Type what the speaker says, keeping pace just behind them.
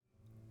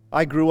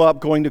I grew up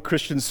going to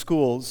Christian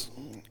schools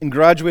and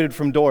graduated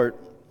from Dordt.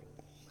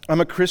 I'm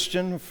a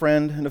Christian, a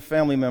friend, and a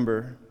family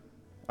member.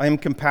 I am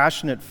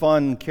compassionate,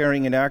 fun,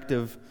 caring, and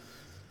active.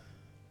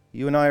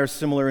 You and I are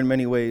similar in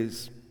many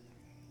ways,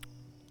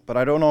 but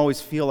I don't always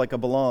feel like I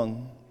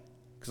belong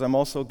because I'm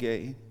also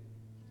gay.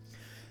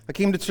 I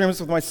came to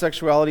terms with my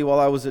sexuality while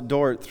I was at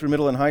Dordt. Through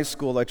middle and high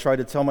school, I tried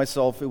to tell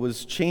myself it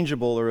was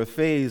changeable or a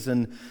phase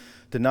and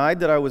denied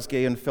that I was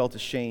gay and felt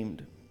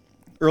ashamed.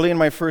 Early in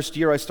my first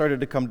year, I started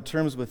to come to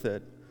terms with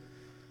it.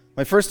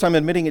 My first time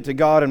admitting it to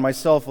God and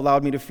myself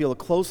allowed me to feel a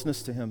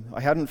closeness to Him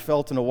I hadn't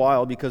felt in a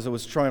while because I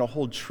was trying to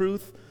hold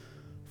truth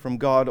from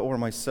God or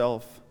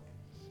myself.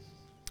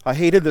 I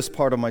hated this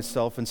part of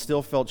myself and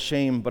still felt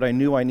shame, but I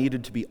knew I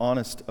needed to be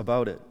honest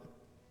about it.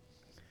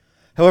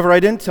 However, I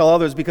didn't tell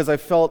others because I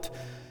felt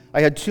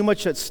I had too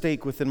much at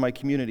stake within my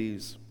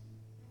communities.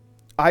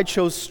 I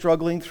chose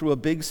struggling through a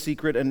big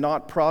secret and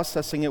not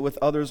processing it with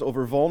others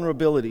over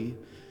vulnerability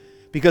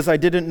because I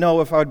didn't know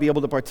if I would be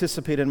able to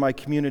participate in my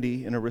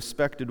community in a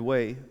respected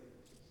way.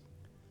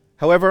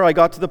 However, I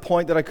got to the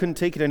point that I couldn't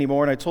take it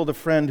anymore, and I told a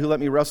friend who let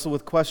me wrestle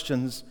with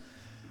questions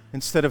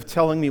instead of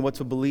telling me what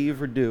to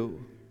believe or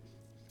do.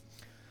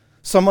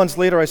 Some months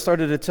later, I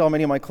started to tell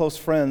many of my close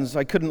friends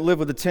I couldn't live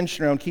with the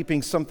tension around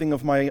keeping something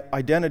of my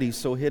identity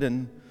so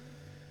hidden.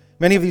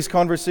 Many of these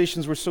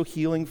conversations were so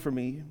healing for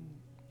me.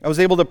 I was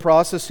able to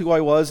process who I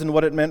was and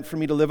what it meant for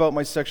me to live out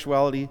my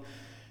sexuality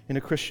in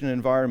a Christian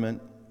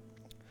environment.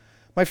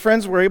 My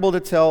friends were able to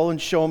tell and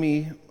show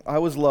me I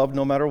was loved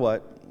no matter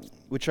what,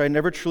 which I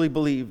never truly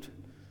believed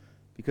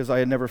because I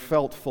had never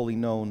felt fully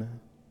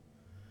known.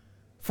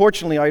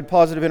 Fortunately, I had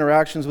positive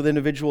interactions with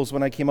individuals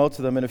when I came out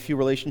to them, and a few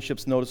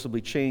relationships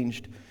noticeably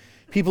changed.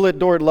 People at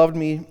Dordt loved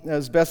me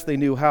as best they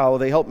knew how.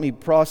 They helped me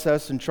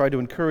process and tried to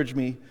encourage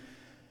me,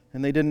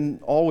 and they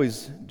didn't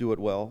always do it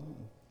well.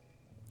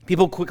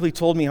 People quickly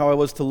told me how I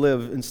was to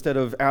live instead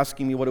of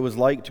asking me what it was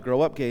like to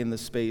grow up gay in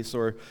this space,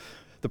 or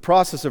the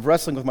process of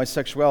wrestling with my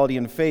sexuality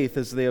and faith,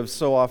 as they have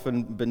so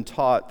often been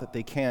taught that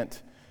they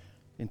can't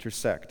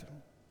intersect.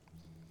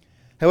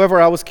 However,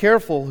 I was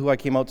careful who I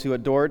came out to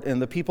at Dordt, and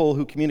the people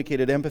who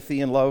communicated empathy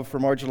and love for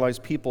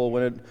marginalized people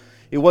when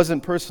it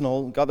wasn't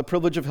personal got the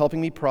privilege of helping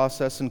me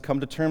process and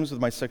come to terms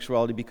with my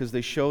sexuality because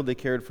they showed they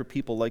cared for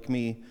people like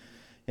me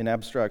in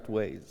abstract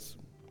ways.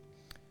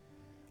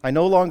 I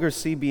no longer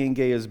see being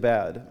gay as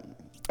bad.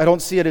 I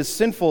don't see it as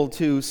sinful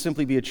to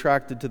simply be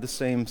attracted to the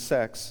same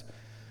sex,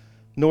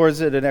 nor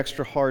is it an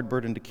extra hard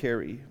burden to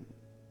carry.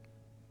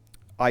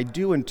 I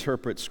do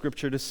interpret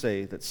Scripture to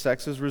say that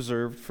sex is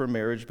reserved for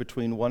marriage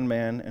between one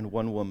man and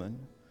one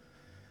woman.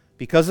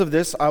 Because of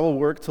this, I will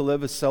work to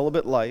live a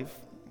celibate life,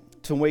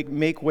 to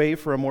make way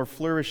for a more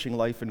flourishing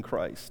life in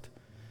Christ.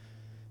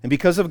 And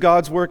because of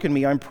God's work in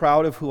me, I'm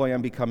proud of who I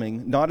am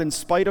becoming, not in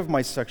spite of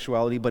my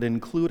sexuality, but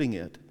including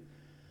it.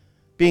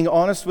 Being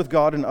honest with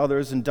God and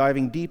others and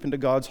diving deep into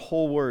God's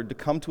whole word to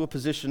come to a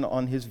position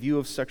on His view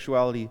of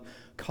sexuality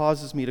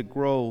causes me to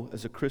grow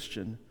as a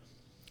Christian.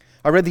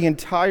 I read the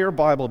entire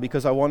Bible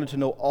because I wanted to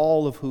know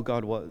all of who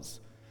God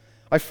was.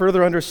 I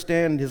further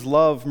understand His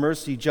love,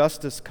 mercy,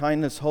 justice,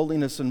 kindness,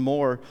 holiness, and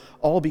more,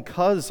 all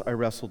because I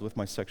wrestled with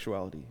my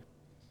sexuality.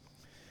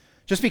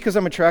 Just because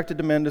I'm attracted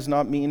to men does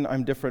not mean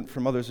I'm different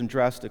from others in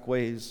drastic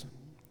ways,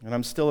 and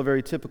I'm still a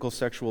very typical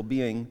sexual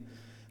being.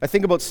 I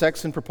think about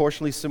sex in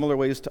proportionally similar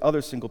ways to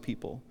other single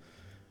people.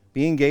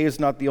 Being gay is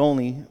not the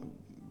only,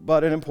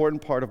 but an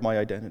important part of my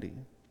identity.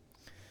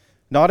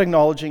 Not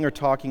acknowledging or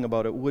talking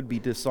about it would be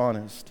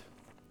dishonest.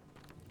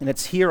 And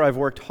it's here I've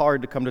worked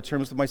hard to come to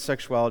terms with my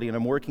sexuality, and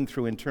I'm working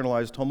through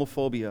internalized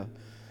homophobia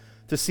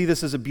to see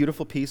this as a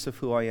beautiful piece of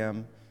who I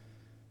am.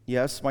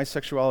 Yes, my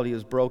sexuality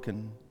is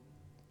broken,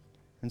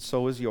 and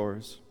so is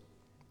yours.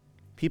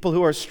 People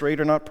who are straight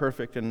are not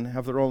perfect and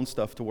have their own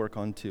stuff to work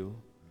on too.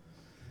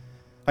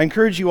 I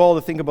encourage you all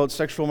to think about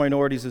sexual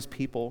minorities as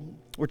people.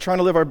 We're trying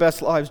to live our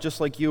best lives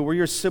just like you. We're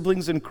your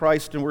siblings in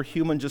Christ, and we're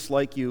human just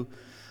like you.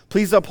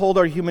 Please uphold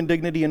our human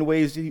dignity in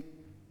ways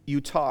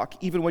you talk,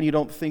 even when you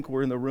don't think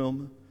we're in the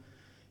room.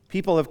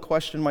 People have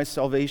questioned my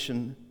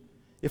salvation,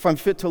 if I'm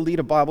fit to lead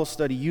a Bible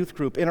study, youth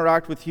group,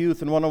 interact with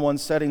youth in one-on-one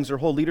settings, or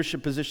hold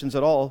leadership positions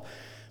at all,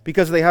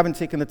 because they haven't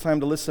taken the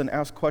time to listen,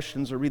 ask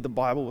questions, or read the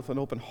Bible with an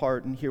open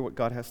heart and hear what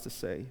God has to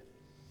say.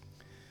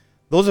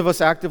 Those of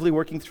us actively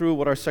working through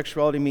what our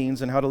sexuality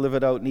means and how to live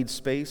it out need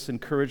space,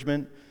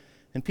 encouragement,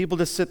 and people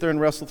to sit there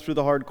and wrestle through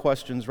the hard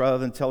questions rather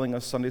than telling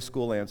us Sunday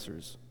school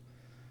answers.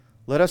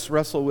 Let us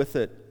wrestle with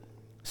it,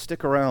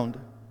 stick around,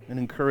 and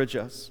encourage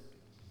us.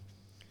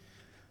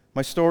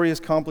 My story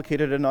is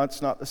complicated, and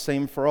it's not the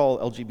same for all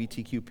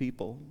LGBTQ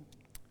people.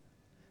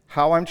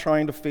 How I'm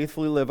trying to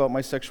faithfully live out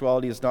my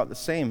sexuality is not the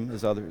same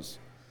as others,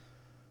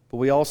 but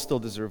we all still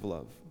deserve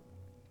love.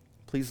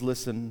 Please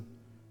listen,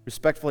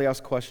 respectfully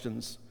ask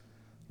questions,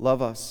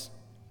 love us,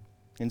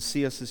 and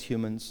see us as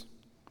humans,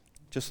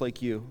 just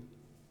like you,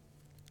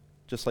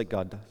 just like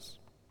God does.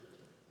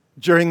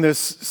 During this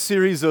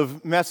series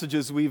of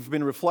messages, we've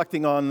been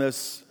reflecting on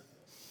this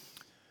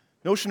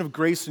notion of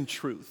grace and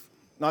truth,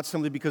 not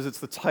simply because it's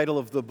the title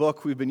of the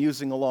book we've been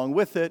using along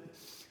with it,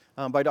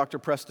 by Dr.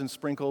 Preston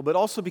Sprinkle, but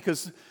also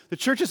because the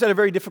church has had a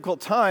very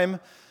difficult time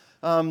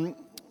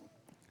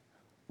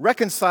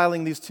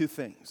reconciling these two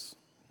things.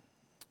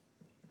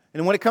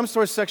 And when it comes to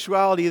our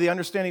sexuality, the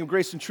understanding of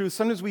grace and truth,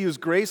 sometimes we use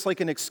grace like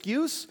an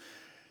excuse,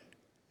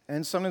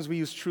 and sometimes we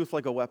use truth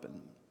like a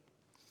weapon.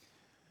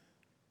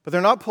 But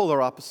they're not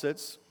polar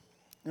opposites,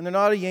 and they're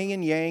not a yin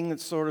and yang that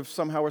sort of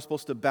somehow we're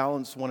supposed to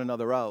balance one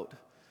another out.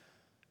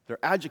 They're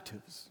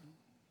adjectives,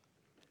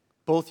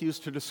 both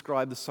used to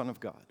describe the Son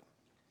of God.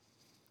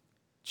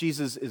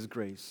 Jesus is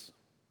grace.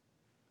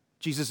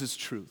 Jesus is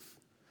truth.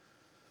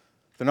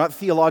 They're not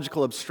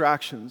theological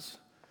abstractions.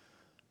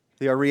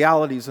 They are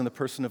realities in the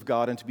person of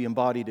God and to be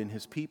embodied in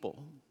His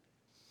people.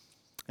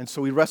 And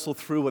so we wrestle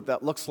through what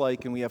that looks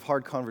like, and we have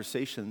hard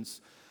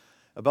conversations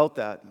about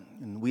that.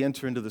 And we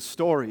enter into the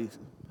story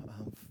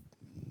of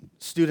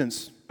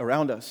students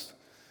around us.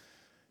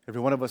 Every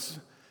one of us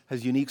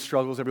has unique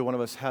struggles. Every one of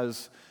us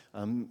has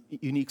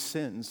unique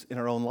sins in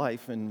our own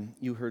life. And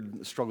you heard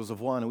the struggles of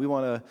one. And we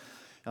want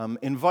to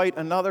invite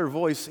another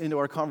voice into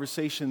our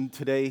conversation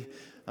today.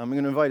 I'm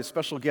going to invite a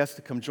special guest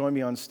to come join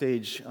me on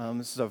stage.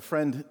 This is a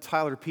friend,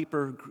 Tyler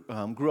Pieper,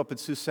 grew up at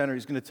Sioux Center.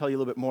 He's going to tell you a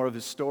little bit more of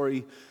his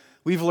story.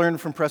 We've learned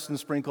from Preston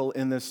Sprinkle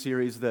in this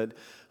series that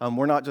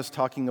we're not just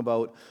talking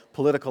about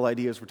political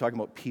ideas, we're talking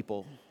about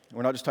people.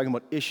 We're not just talking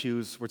about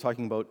issues, we're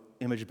talking about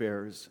image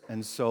bearers.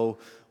 And so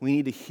we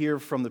need to hear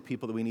from the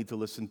people that we need to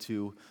listen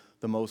to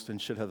the most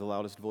and should have the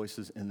loudest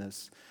voices in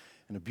this.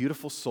 And a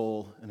beautiful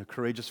soul and a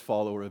courageous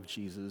follower of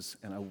Jesus.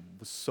 And I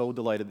was so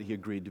delighted that he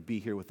agreed to be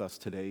here with us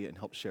today and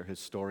help share his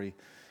story.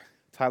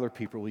 Tyler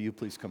Pieper, will you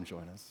please come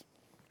join us?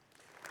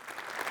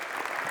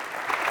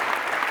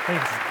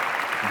 Thanks.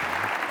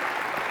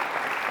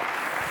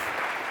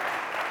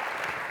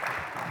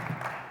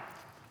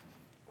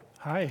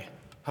 Hi.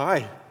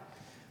 Hi.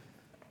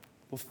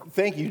 Well,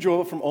 thank you. You drove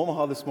up from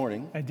Omaha this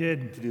morning. I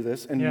did. To do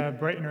this. And yeah,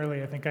 bright and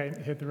early. I think I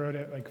hit the road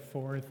at like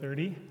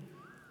 4:30.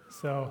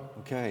 So.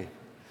 Okay.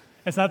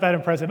 It's not that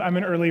impressive. I'm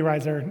an early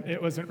riser.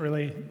 It wasn't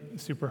really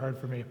super hard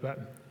for me, but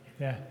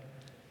yeah.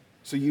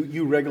 So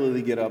you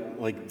regularly get up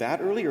like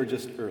that early or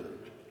just early?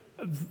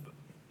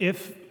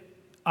 If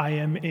I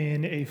am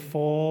in a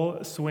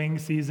full swing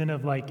season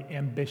of like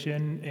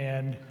ambition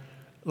and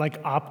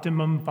like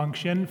optimum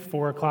function,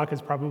 4 o'clock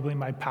is probably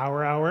my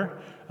power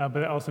hour, but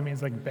it also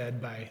means like bed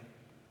by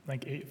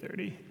like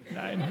 8:30,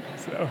 9.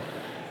 So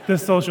the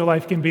social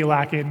life can be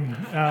lacking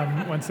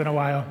once in a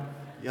while.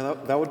 Yeah,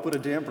 that would put a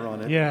damper on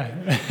it.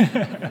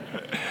 Yeah.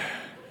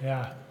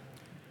 Yeah.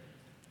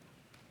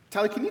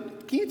 Tyler, can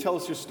you tell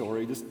us your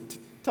story? Just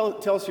tell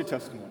us your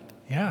testimony.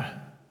 Yeah,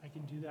 I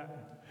can do that.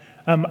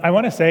 I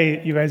want to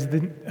say, you guys,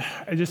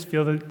 I just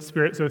feel the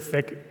Spirit so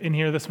thick in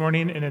here this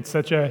morning, and it's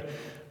such a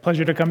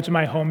pleasure to come to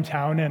my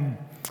hometown and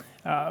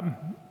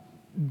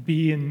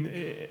be in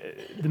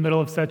the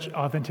middle of such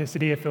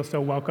authenticity. I feel so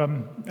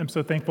welcome. I'm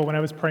so thankful when I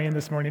was praying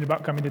this morning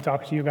about coming to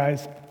talk to you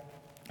guys,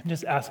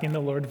 just asking the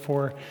Lord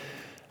for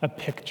a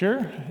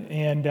picture.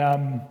 And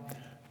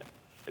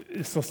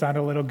this will sound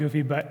a little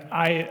goofy, but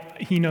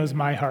He knows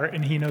my heart,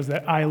 and He knows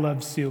that I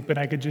love soup, and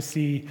I could just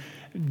see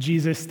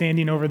Jesus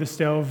standing over the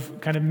stove,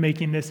 kind of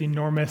making this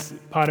enormous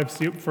pot of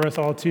soup for us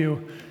all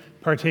to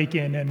partake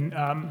in. And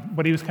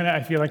what He was kind of,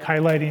 I feel like,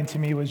 highlighting to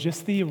me was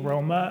just the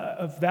aroma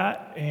of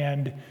that,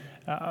 and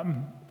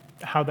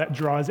how that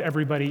draws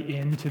everybody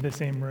into the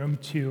same room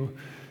to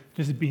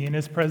just be in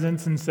His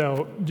presence. And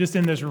so just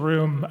in this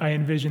room, I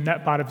envision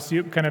that pot of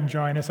soup kind of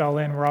drawing us all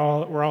in. We're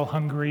all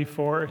hungry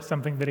for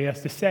something that He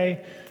has to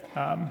say,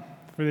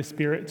 for the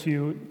Spirit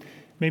to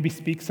maybe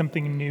speak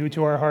something new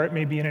to our heart,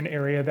 maybe in an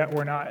area that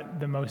we're not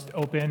the most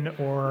open,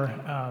 or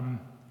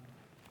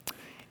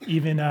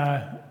even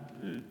a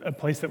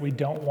place that we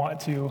don't want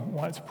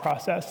to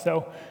process.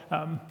 So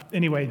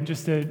anyway,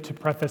 just to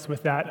preface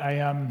with that,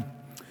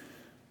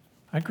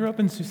 I grew up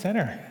in Sioux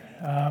Center.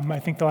 I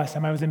think the last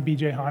time I was in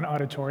B.J. Hahn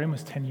Auditorium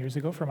was 10 years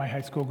ago for my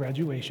high school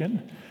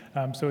graduation.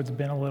 So it's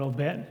been a little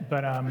bit.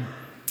 But I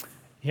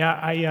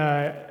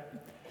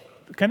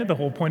kind of the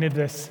whole point of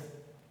this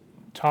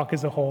talk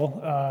as a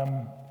whole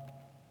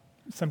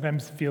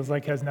sometimes feels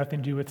like has nothing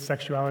to do with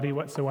sexuality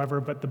whatsoever,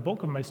 but the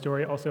bulk of my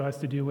story also has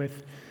to do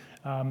with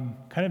kind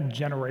of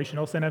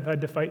generational sin I've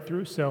had to fight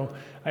through. So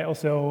I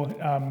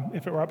also,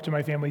 if it were up to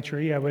my family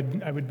tree, I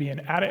would be an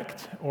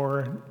addict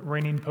or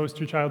reigning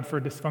poster child for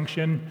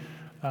dysfunction,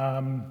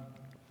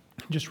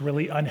 just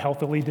really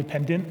unhealthily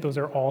dependent. Those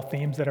are all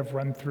themes that have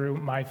run through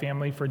my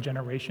family for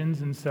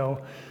generations. And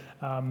so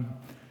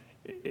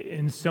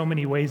in so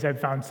many ways, I've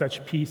found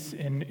such peace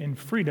and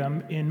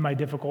freedom in my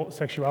difficult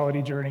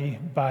sexuality journey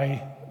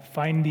by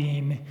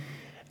finding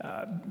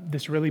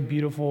this really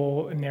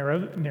beautiful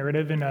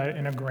narrative in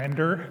a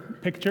grander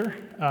picture.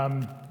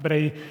 But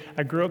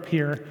I grew up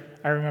here.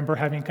 I remember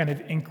having kind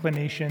of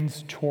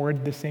inclinations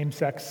toward the same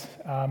sex.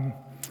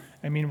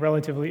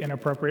 Relatively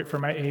inappropriate for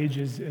my age,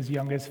 as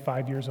young as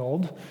 5 years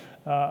old.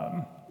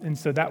 And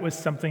so that was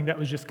something that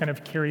was just kind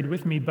of carried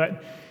with me.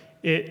 But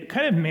it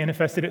kind of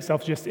manifested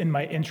itself just in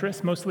my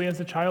interests, mostly as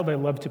a child. I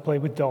loved to play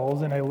with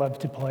dolls, and I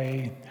loved to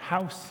play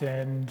house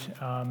and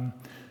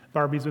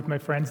Barbies with my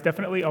friends,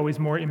 definitely always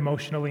more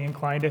emotionally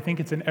inclined. I think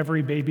it's in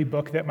every baby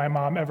book that my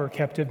mom ever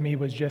kept of me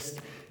was just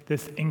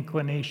this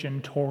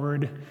inclination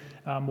toward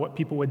what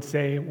people would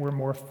say were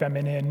more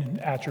feminine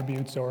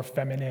attributes or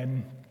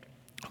feminine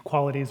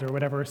qualities or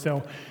whatever.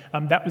 So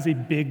that was a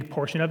big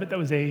portion of it. That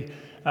was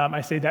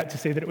I say that to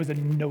say that it was a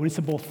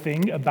noticeable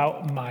thing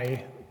about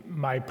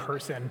my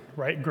person,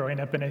 right? Growing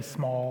up in a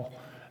small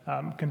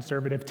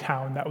conservative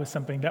town, that was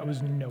something that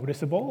was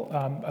noticeable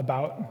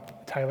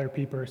about Tyler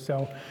Pieper.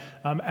 So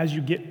as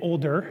you get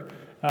older,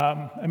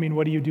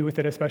 what do you do with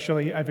it?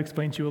 Especially, I've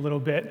explained to you a little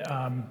bit,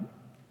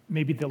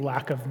 maybe the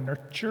lack of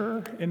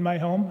nurture in my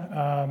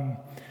home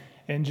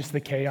and just the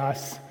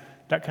chaos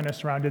that kind of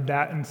surrounded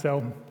that. And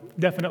so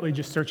definitely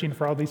just searching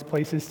for all these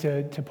places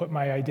to put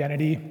my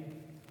identity.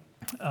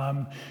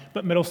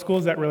 But middle school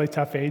is that really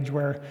tough age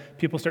where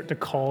people start to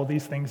call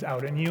these things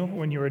out in you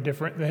when you are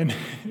different than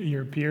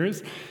your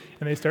peers,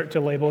 and they start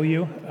to label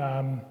you.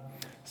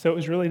 So it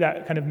was really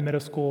that kind of middle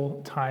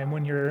school time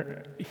when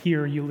you're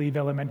here, you leave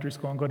elementary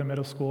school and go to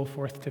middle school,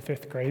 4th to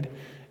 5th grade.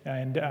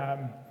 And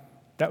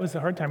that was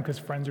a hard time because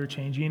friends are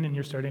changing and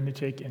you're starting to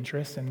take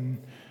interest in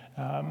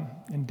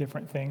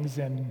different things.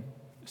 And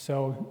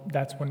so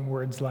that's when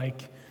words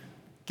like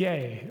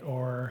gay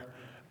or,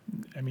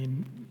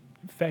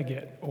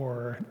 faggot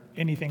or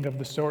anything of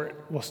the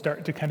sort will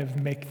start to kind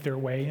of make their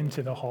way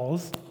into the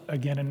halls,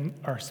 again, in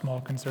our small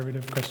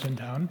conservative Christian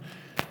town.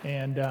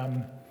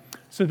 And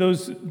so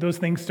those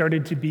things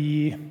started to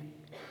be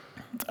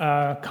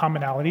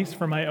commonalities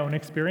from my own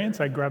experience.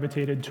 I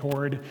gravitated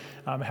toward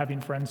having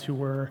friends who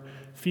were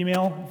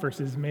female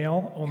versus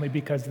male, only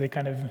because they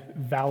kind of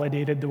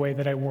validated the way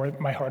that I wore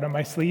my heart on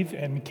my sleeve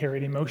and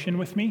carried emotion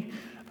with me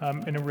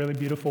in a really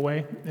beautiful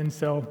way. And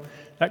so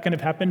that kind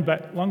of happened.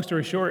 But long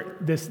story short,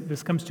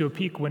 this comes to a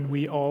peak when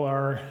we all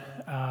are,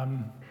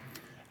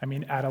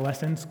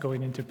 adolescents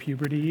going into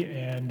puberty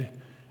and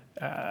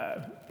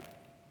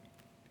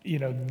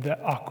the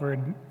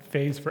awkward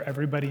phase for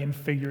everybody and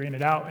figuring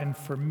it out. And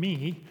for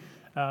me,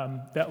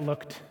 that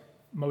looked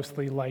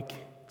mostly like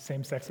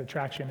same-sex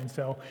attraction. And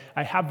so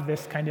I have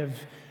this kind of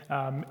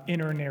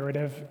inner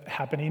narrative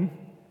happening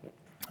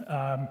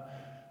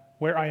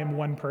where I am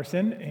one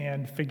person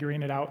and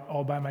figuring it out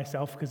all by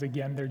myself, because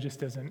again,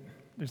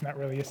 there's not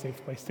really a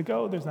safe place to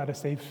go. There's not a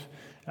safe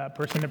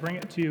person to bring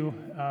it to,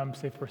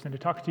 safe person to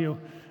talk to.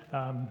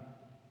 And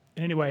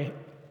anyway,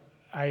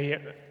 I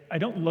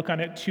don't look on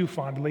it too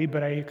fondly,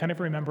 but I kind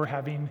of remember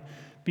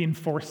being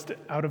forced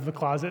out of the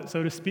closet,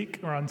 so to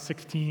speak, around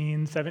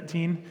 16,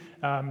 17,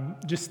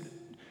 just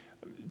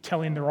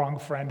telling the wrong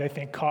friend, I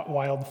think, caught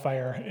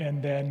wildfire.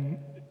 And then,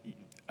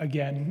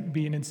 again,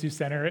 being in Sioux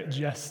Center, it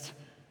just,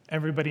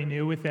 everybody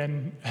knew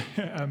within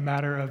a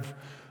matter of,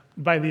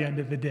 by the end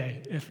of the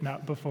day, if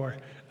not before.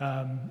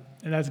 And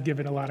that's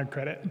given a lot of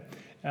credit.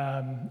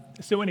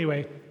 So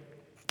anyway,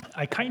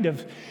 I kind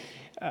of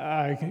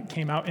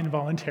came out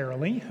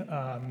involuntarily,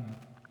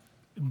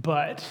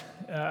 but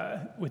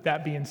with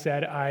that being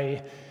said,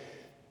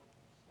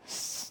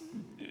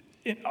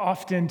 it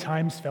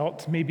oftentimes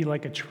felt maybe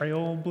like a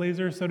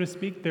trailblazer, so to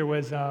speak. There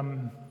was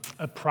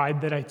a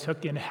pride that I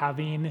took in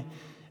having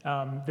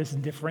this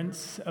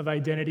difference of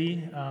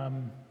identity,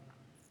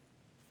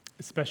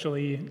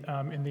 especially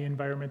in the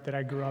environment that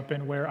I grew up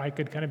in, where I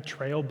could kind of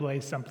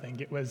trailblaze something.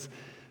 It was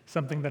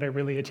something that I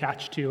really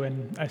attached to,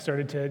 and I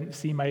started to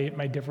see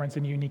my difference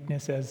and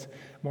uniqueness as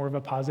more of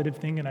a positive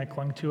thing, and I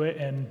clung to it.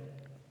 And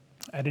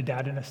I had a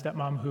dad and a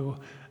stepmom who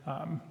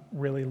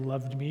really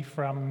loved me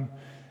from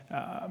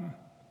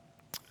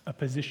a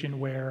position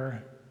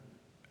where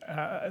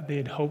they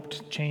had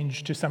hoped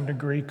change to some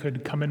degree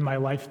could come in my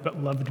life,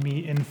 but loved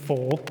me in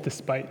full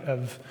despite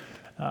of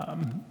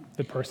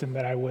the person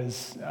that I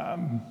was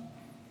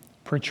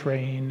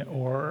portraying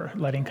or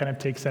letting kind of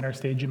take center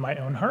stage in my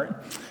own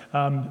heart.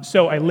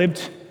 So I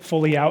lived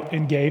fully out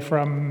and gay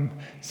from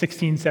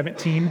 16,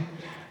 17,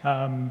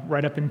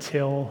 right up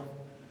until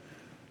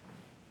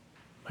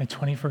my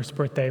 21st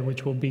birthday,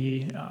 which will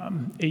be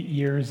 8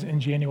 years in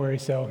January.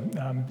 So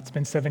it's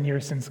been 7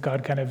 years since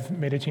God kind of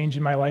made a change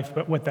in my life.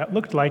 But what that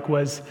looked like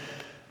was,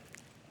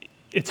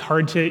 it's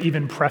hard to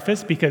even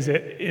preface because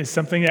it is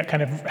something that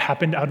kind of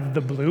happened out of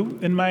the blue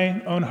in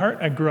my own heart.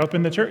 I grew up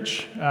in the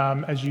church,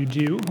 as you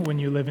do when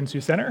you live in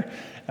Sioux Center.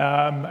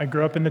 I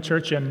grew up in the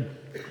church, and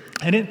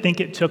I didn't think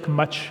it took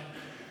much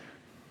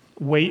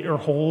weight or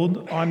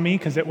hold on me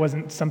because it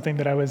wasn't something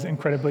that I was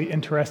incredibly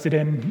interested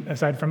in,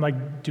 aside from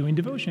like doing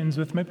devotions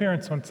with my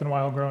parents once in a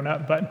while growing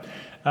up. But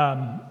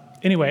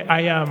anyway,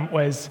 I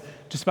was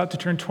just about to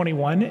turn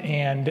 21,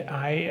 and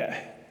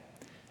I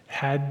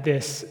had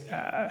this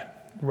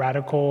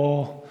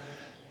radical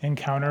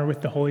encounter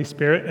with the Holy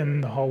Spirit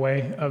in the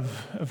hallway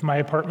of my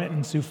apartment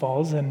in Sioux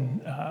Falls.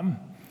 And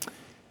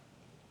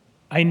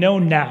I know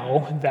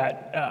now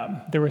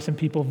that there were some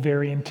people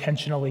very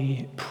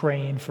intentionally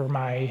praying for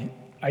my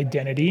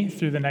identity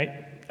through the night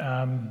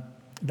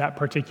that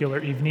particular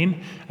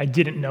evening. I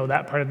didn't know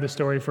that part of the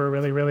story for a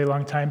really, really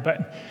long time,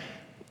 but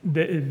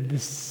the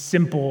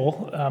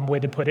simple way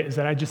to put it is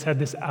that I just had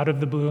this out of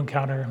the blue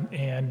encounter,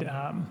 and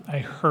I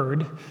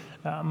heard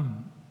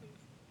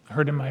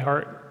in my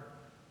heart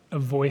a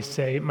voice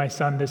say, "My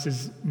son, this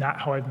is not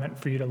how I've meant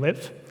for you to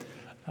live.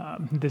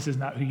 This is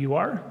not who you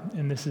are,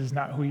 and this is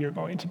not who you're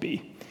going to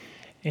be."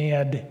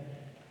 And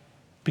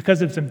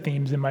because of some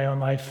themes in my own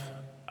life,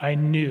 I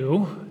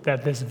knew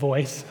that this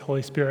voice,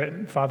 Holy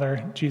Spirit,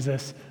 Father,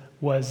 Jesus,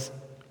 was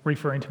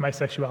referring to my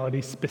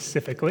sexuality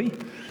specifically.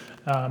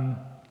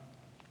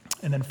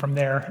 And then from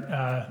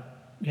there,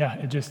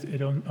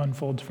 it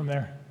unfolds from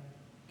there.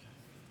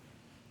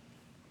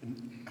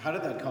 How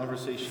did that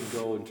conversation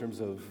go in terms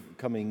of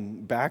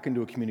coming back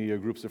into a community or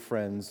groups of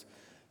friends,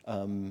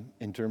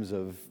 in terms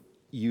of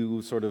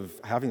you sort of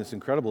having this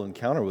incredible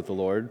encounter with the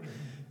Lord?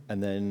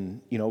 And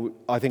then,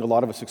 I think a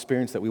lot of us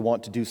experience that we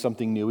want to do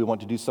something new, we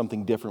want to do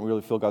something different, we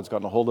really feel God's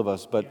gotten a hold of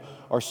us, but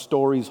our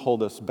stories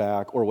hold us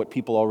back, or what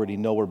people already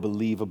know or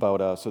believe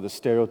about us, or the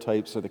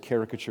stereotypes or the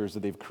caricatures that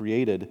they've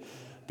created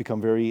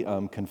become very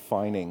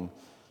confining.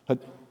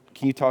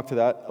 Can you talk to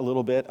that a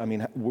little bit? I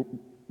mean,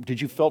 did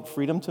you felt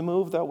freedom to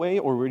move that way,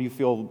 or did you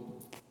feel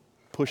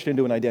pushed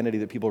into an identity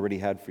that people already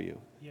had for you?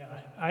 Yeah,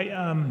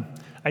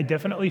 I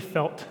definitely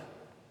felt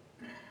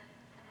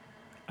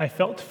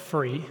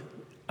free.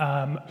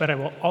 But I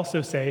will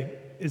also say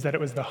is that it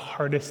was the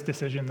hardest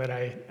decision that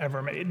I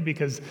ever made,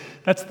 because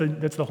that's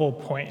the whole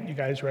point, you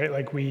guys, right?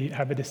 Like, we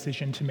have a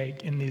decision to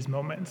make in these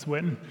moments.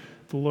 When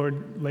the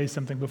Lord lays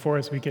something before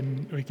us, we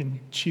can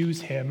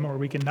choose Him or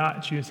we can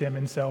not choose Him.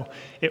 And so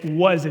it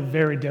was a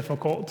very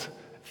difficult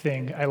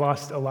thing. I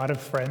lost a lot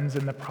of friends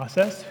in the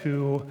process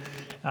who,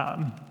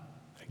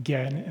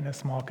 again, in a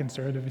small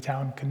conservative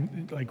town,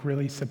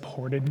 really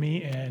supported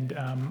me and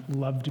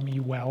loved me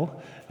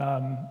well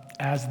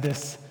as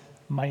this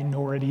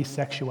minority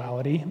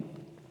sexuality,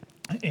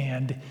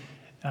 and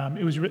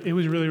it was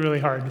really, really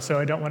hard. So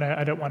I don't want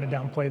to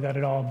downplay that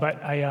at all. But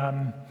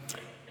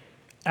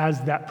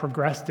as that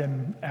progressed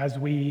and as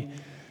we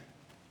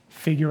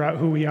figure out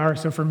who we are.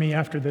 So for me,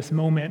 after this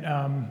moment,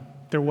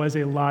 there was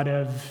a lot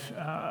of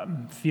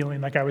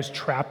feeling like I was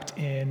trapped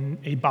in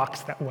a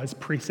box that was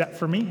preset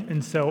for me,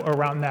 and so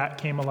around that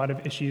came a lot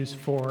of issues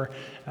for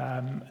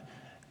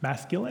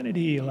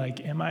masculinity.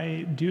 Like, am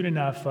I dude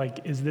enough?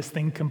 Like, is this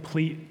thing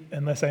complete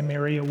unless I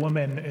marry a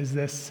woman? Is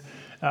this,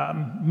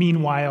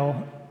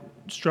 meanwhile,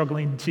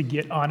 struggling to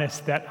get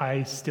honest that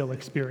I still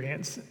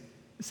experience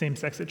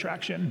same-sex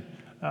attraction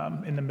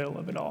in the middle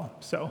of it all.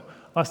 So,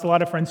 lost a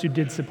lot of friends who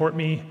did support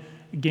me,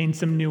 gained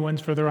some new ones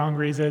for the wrong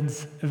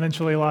reasons,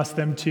 eventually lost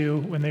them too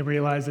when they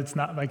realized it's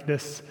not like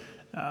this,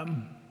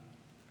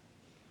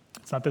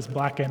 it's not this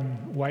black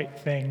and white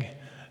thing.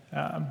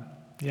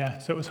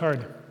 So it was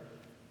hard.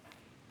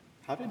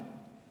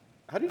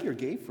 How did your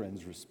gay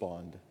friends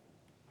respond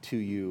to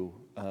you?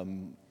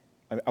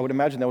 I would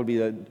imagine that would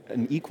be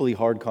an equally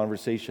hard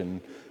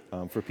conversation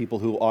for people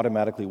who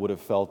automatically would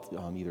have felt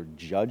either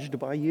judged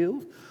by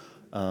you,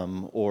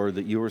 or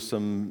that you were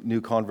some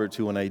new convert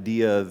to an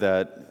idea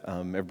that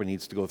everybody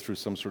needs to go through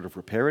some sort of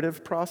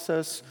reparative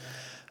process.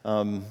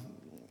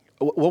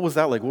 What was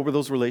that like? What were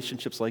those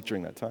relationships like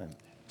during that time?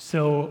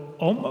 So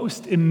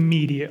almost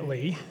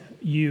immediately,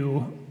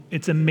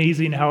 it's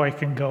amazing how I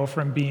can go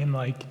from being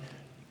like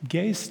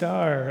gay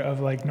star of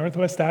like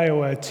Northwest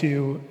Iowa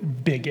to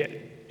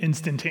bigot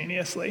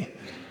instantaneously,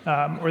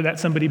 or that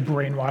somebody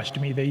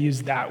brainwashed me. They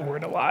use that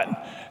word a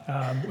lot,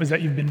 was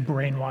that you've been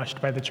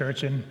brainwashed by the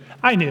church. And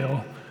I knew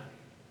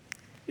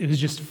it was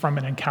just from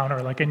an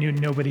encounter. Like, I knew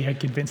nobody had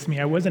convinced me.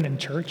 I wasn't in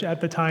church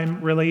at the time,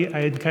 really.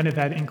 I had kind of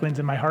had inklings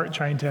in my heart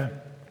trying to,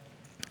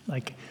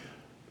 like,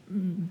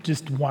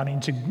 just wanting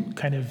to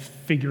kind of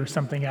figure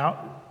something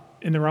out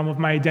in the realm of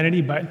my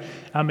identity. But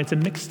it's a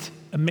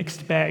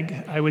mixed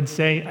bag, I would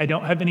say. I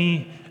don't have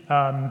any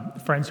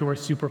friends who are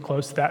super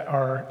close that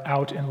are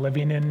out and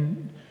living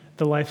in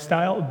the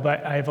lifestyle,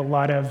 but I have a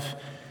lot of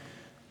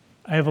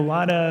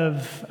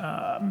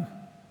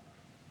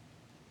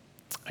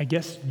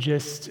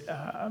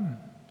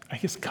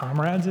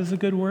comrades is a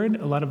good word.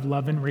 A lot of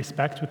love and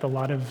respect with a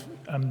lot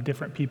of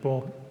different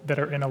people that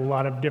are in a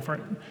lot of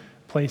different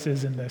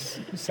places in this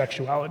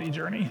sexuality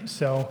journey.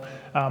 So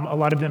a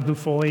lot of them who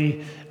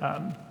fully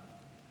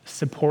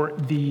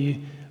support the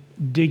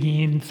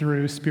digging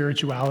through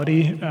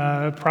spirituality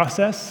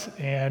process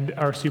and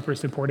are super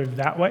supportive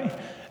that way,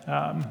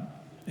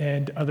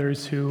 and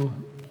others who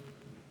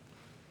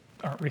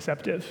aren't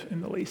receptive in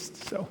the least.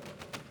 So,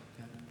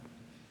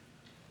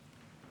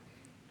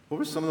 what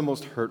were some of the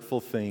most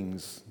hurtful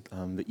things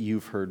that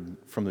you've heard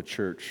from the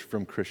church,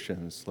 from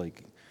Christians?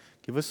 Like,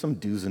 give us some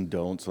do's and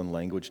don'ts on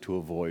language to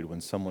avoid when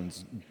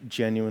someone's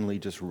genuinely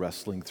just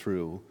wrestling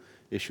through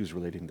issues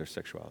relating to their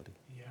sexuality.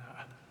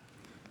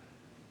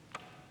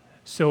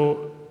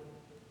 So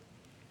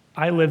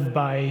I live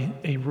by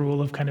a rule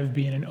of kind of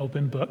being an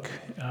open book.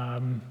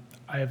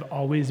 I have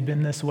always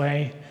been this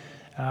way.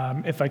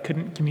 If I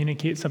couldn't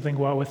communicate something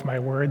well with my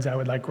words, I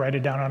would write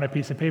it down on a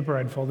piece of paper,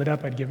 I'd fold it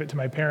up, I'd give it to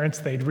my parents,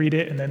 they'd read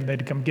it, and then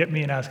they'd come get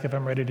me and ask if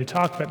I'm ready to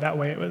talk. But that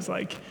way it was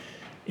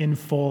in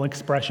full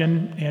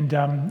expression, and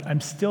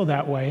I'm still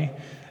that way.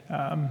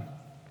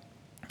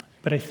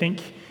 But I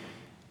think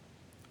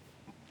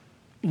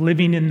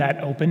living in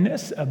that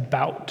openness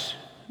about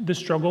the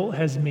struggle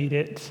has made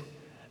it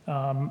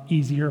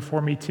easier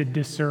for me to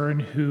discern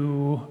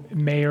who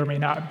may or may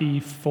not be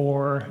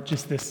for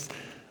just this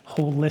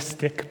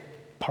holistic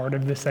part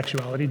of the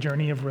sexuality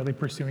journey of really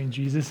pursuing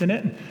Jesus in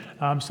it.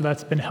 So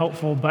that's been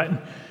helpful. But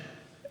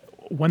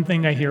one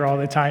thing I hear all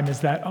the time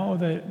is that,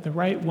 the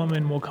right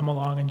woman will come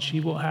along and she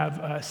will have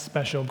a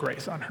special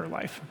grace on her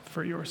life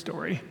for your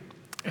story.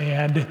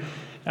 And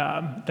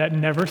that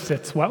never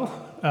sits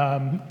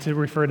well to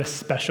refer to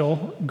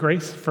special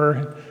grace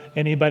for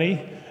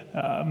anybody.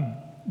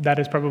 That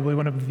is probably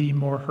one of the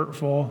more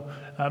hurtful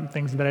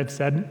things that I've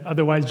said.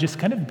 Otherwise, just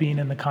kind of being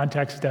in the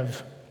context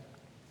of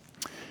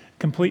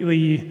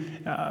completely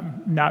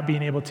not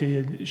being able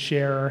to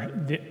share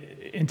the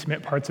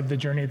intimate parts of the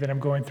journey that I'm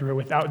going through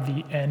without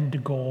the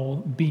end goal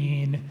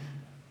being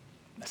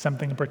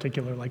something in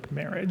particular like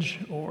marriage,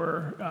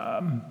 or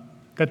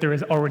that there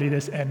is already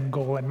this end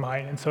goal in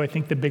mind. And so I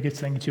think the biggest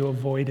thing to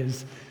avoid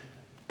is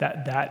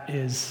that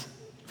is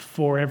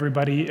for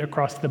everybody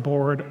across the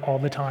board all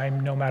the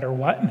time, no matter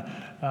what,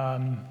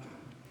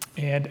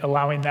 and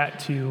allowing that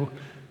to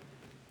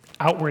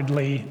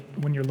outwardly,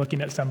 when you're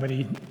looking at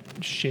somebody,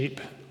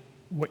 shape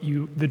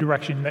the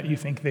direction that you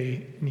think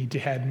they need to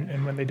head,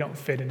 and when they don't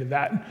fit into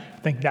that, I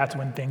think that's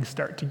when things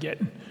start to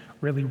get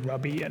really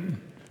rubby and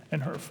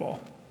hurtful.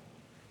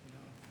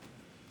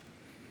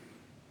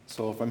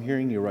 So if I'm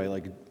hearing you right,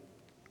 like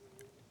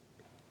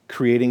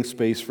creating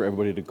space for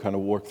everybody to kind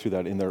of work through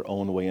that in their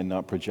own way and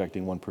not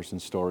projecting one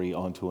person's story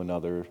onto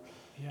another.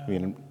 Yeah. I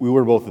mean, we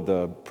were both at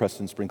the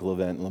Preston Sprinkle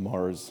event in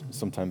Lamar's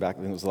sometime back. I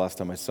think it was the last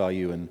time I saw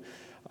you, and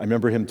I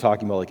remember him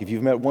talking about, like, if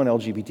you've met one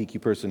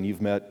LGBTQ person,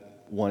 you've met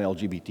one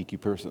LGBTQ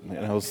person.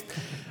 And I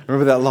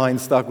remember that line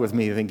stuck with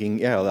me, thinking,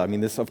 yeah, I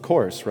mean, this, of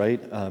course,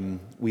 right?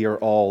 We are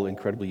all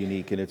incredibly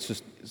unique, and it's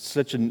just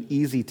such an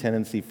easy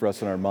tendency for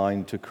us in our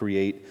mind to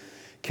create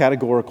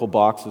categorical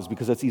boxes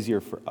because that's easier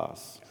for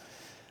us.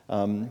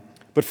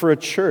 But for a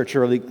church,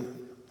 or like,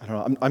 I don't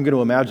know, I'm going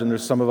to imagine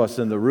there's some of us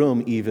in the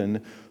room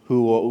even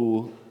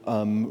who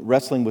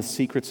wrestling with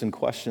secrets and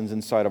questions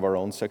inside of our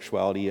own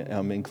sexuality,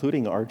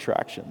 including our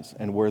attractions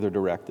and where they're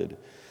directed.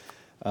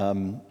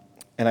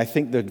 And I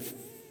think that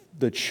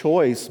the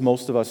choice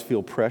most of us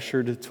feel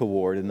pressured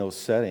toward in those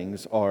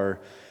settings are,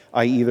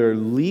 I either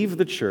leave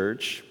the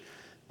church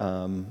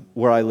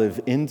where I live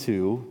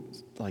into,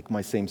 like,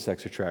 my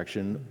same-sex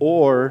attraction,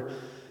 or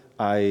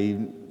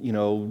I,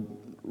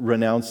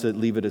 renounce it,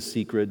 leave it a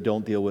secret,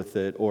 don't deal with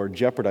it, or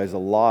jeopardize a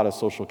lot of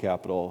social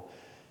capital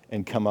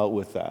and come out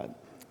with that.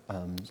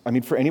 I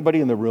mean, for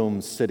anybody in the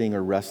room sitting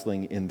or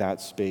wrestling in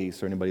that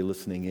space, or anybody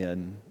listening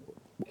in,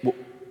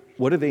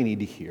 what do they need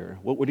to hear?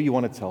 What do you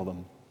want to tell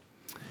them?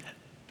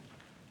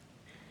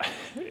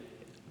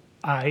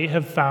 I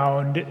have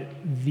found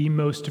the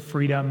most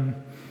freedom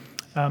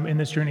in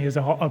this journey.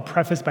 I'll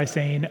preface by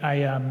saying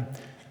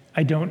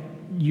I don't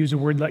use a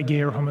word like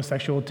gay or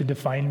homosexual to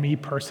define me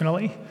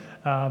personally.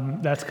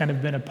 That's kind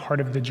of been a part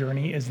of the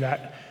journey, is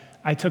that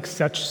I took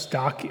such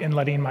stock in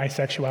letting my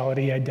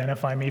sexuality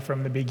identify me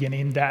from the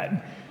beginning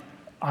that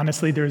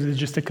honestly there's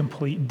just a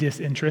complete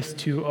disinterest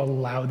to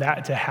allow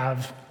that to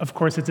have. Of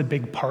course, it's a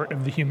big part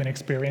of the human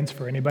experience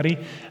for anybody,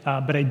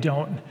 but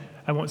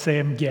I won't say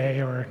I'm gay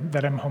or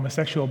that I'm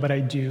homosexual, but I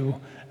do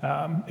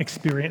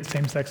experience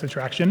same-sex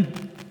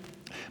attraction.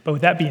 But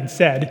with that being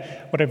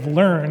said, what I've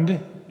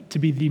learned to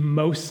be the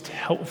most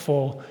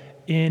helpful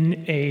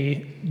in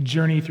a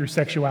journey through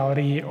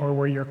sexuality, or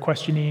where you're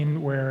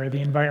questioning, where the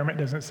environment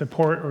doesn't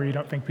support, or you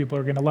don't think people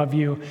are going to love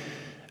you,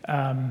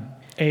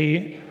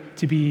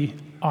 to be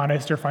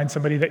honest or find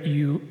somebody that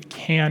you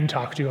can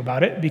talk to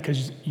about it,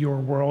 because your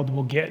world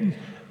will get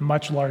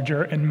much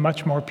larger and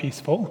much more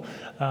peaceful.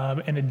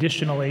 And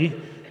additionally,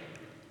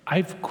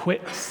 I've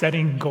quit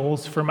setting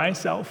goals for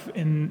myself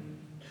in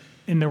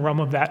the realm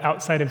of that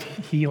outside of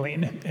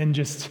healing and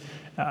just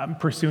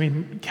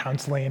pursuing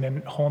counseling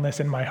and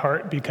wholeness in my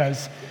heart,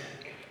 because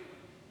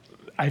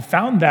I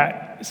found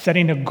that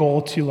setting a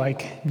goal to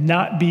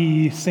not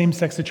be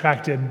same-sex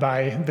attracted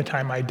by the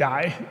time I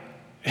die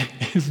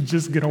is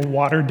just going to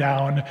water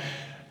down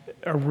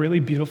a really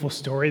beautiful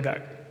story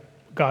that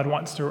God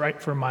wants to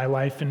write for my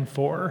life and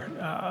for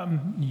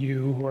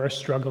you who are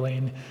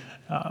struggling.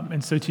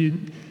 And so to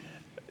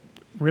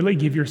really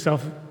give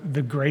yourself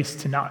the grace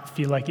to not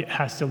feel like it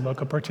has to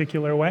look a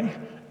particular way.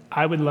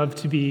 I would love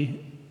to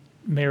be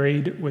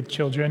married with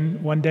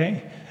children one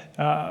day.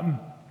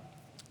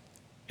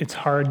 It's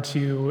hard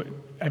to,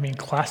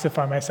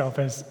 classify myself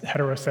as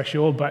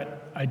heterosexual,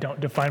 but I don't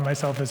define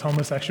myself as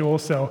homosexual.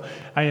 So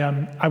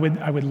I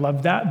would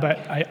love that, but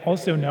I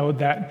also know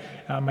that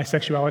my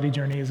sexuality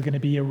journey is going to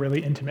be a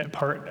really intimate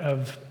part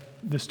of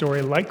the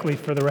story, likely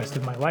for the rest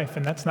of my life.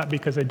 And that's not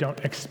because I don't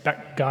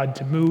expect God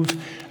to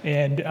move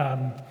and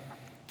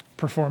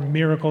perform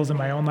miracles in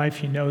my own life.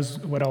 He knows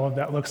what all of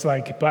that looks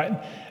like.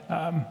 But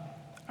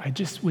I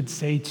just would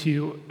say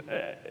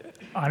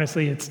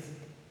honestly, it's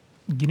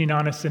getting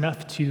honest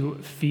enough to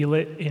feel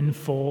it in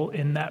full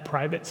in that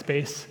private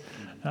space.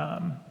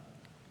 I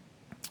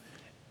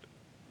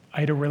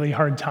had a really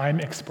hard time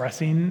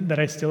expressing that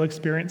I still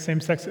experience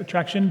same-sex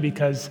attraction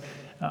because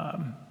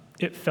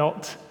it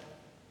felt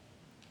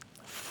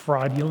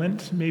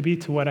fraudulent maybe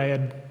to what I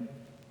had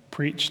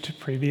preached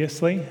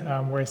previously,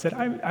 where I said,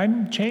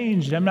 I'm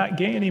changed, I'm not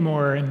gay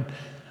anymore. And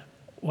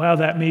while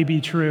that may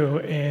be true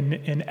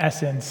in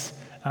essence,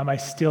 I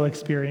still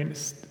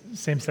experienced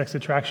same-sex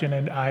attraction,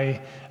 and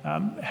I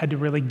had to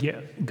really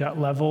get gut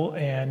level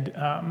and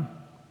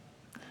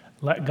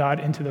let God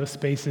into those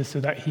spaces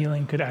so that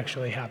healing could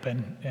actually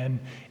happen, and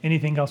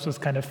anything else was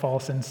kind of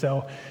false. And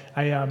so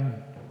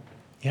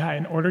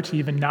in order to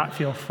even not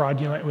feel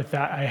fraudulent with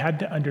that, I had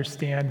to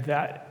understand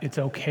that it's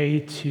okay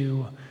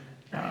to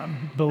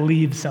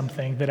believe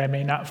something that I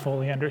may not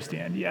fully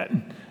understand yet.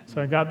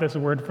 So I got this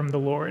word from the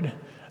Lord.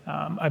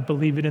 I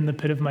believe it in the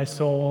pit of my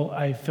soul.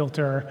 I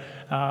filter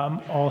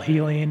all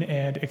healing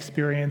and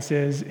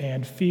experiences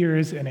and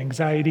fears and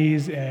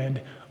anxieties and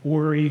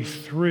worry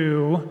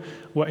through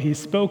what he's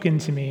spoken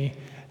to me,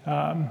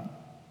 and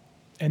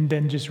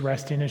then just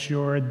resting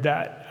assured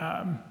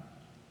that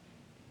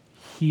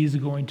he's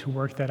going to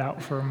work that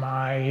out for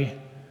my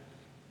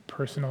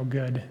personal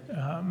good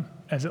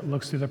as it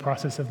looks through the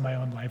process of my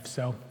own life.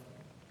 So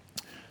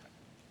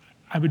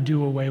I would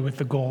do away with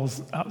the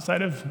goals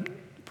outside of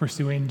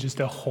pursuing just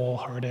a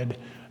wholehearted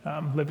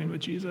living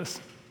with Jesus.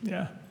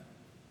 Yeah.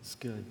 That's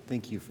good.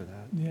 Thank you for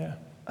that. Yeah.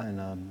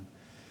 And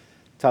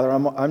Tyler,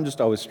 I'm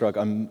just always struck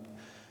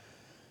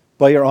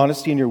by your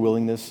honesty and your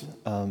willingness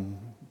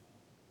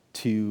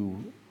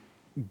to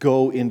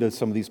go into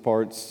some of these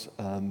parts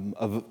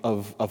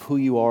of who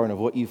you are and of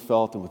what you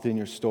felt and within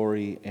your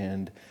story.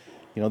 And,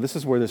 this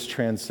is where this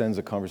transcends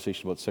a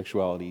conversation about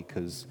sexuality,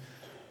 because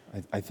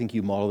I think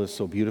you model this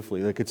so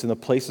beautifully. Like, it's in the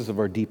places of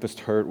our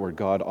deepest hurt where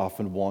God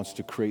often wants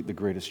to create the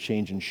greatest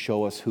change and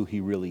show us who he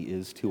really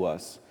is to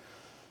us.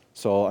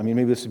 So,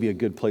 maybe this would be a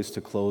good place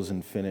to close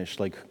and finish.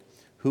 Like,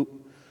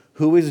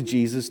 who is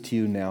Jesus to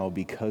you now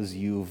because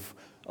you've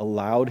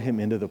allowed him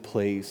into the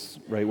place,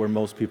 right, where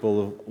most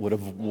people would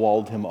have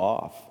walled him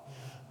off?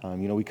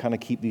 We kind of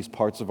keep these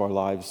parts of our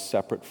lives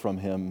separate from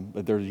him,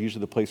 but they're usually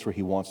the place where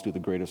he wants to do the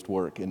greatest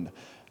work. And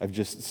I've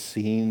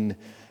seen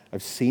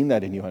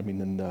that in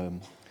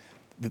you.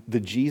 The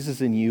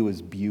Jesus in you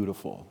is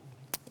beautiful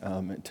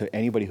to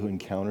anybody who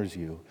encounters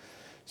you.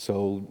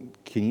 So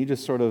can you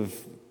just sort of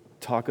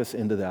talk us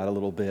into that a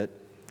little bit?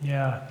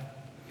 Yeah.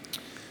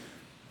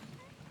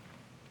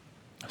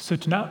 So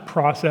to not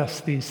process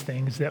these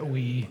things that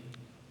we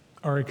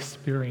are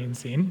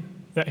experiencing,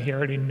 that he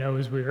already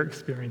knows we are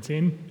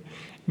experiencing,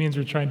 means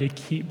we're trying to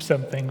keep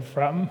something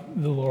from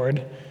the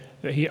Lord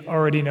that he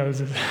already knows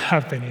is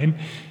happening.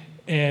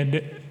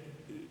 And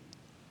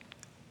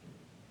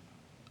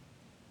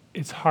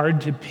it's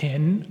hard to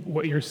pin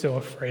what you're so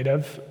afraid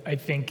of. I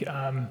think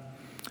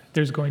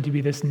there's going to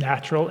be this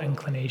natural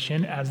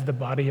inclination as the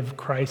body of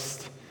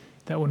Christ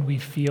that when we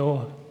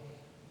feel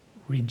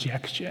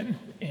rejection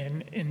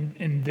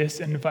in this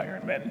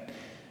environment,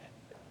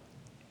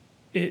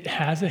 it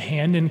has a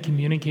hand in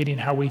communicating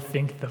how we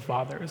think the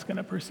Father is going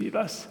to perceive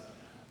us.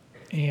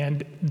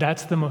 And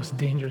that's the most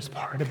dangerous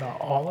part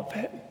about all of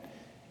it,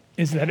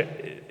 is that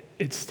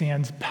it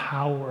stands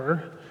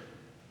power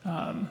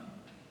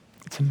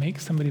to make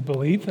somebody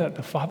believe that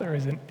the Father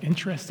isn't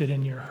interested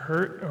in your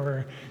hurt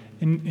or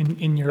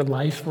in your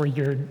life or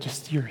your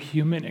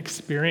human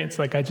experience.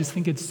 Like, I just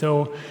think it's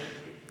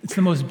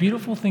the most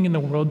beautiful thing in the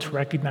world to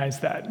recognize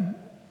that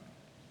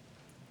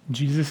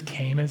Jesus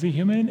came as a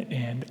human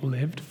and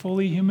lived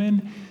fully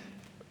human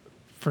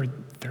for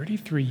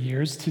 33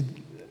 years to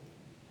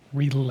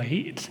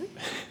relate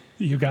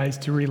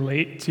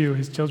to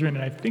his children.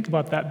 And I think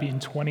about that being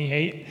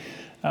 28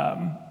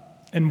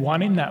 and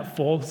wanting that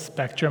full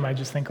spectrum. I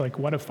just think, like,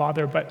 what a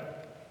father,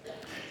 but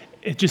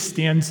it just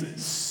stands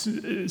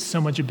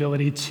so much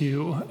ability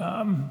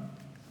to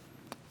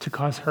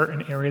cause hurt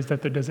in areas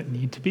that there doesn't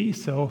need to be.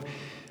 So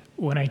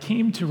when I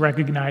came to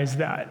recognize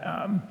that,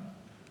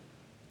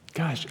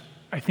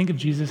 I think of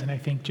Jesus and I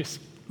think just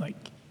like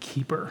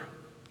keeper,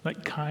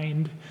 like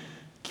kind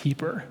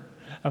keeper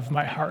of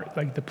my heart,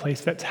 like the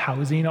place that's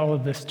housing all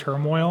of this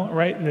turmoil,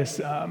 right?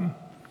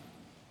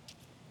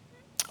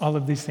 All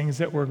of these things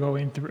that we're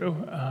going through.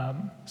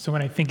 So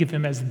when I think of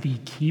him as the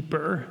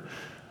keeper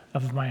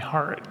of my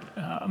heart,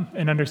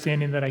 and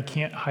understanding that I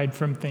can't hide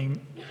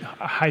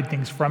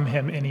things from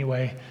him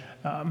anyway,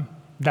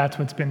 that's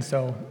what's been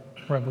so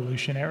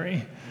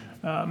revolutionary.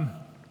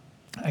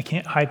 I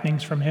can't hide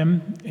things from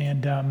him,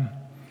 and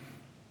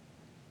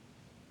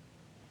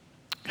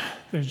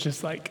there's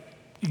just like,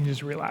 you can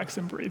just relax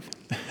and breathe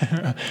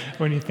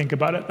when you think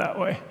about it that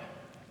way.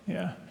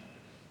 Yeah.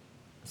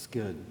 That's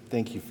good.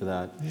 Thank you for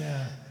that.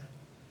 Yeah.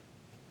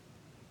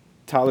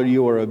 Tyler,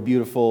 you are a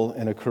beautiful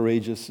and a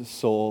courageous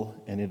soul,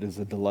 and it is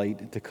a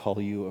delight to call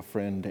you a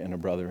friend and a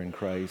brother in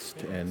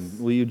Christ. And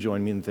will you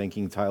join me in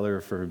thanking Tyler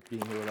for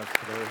being here with us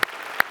today?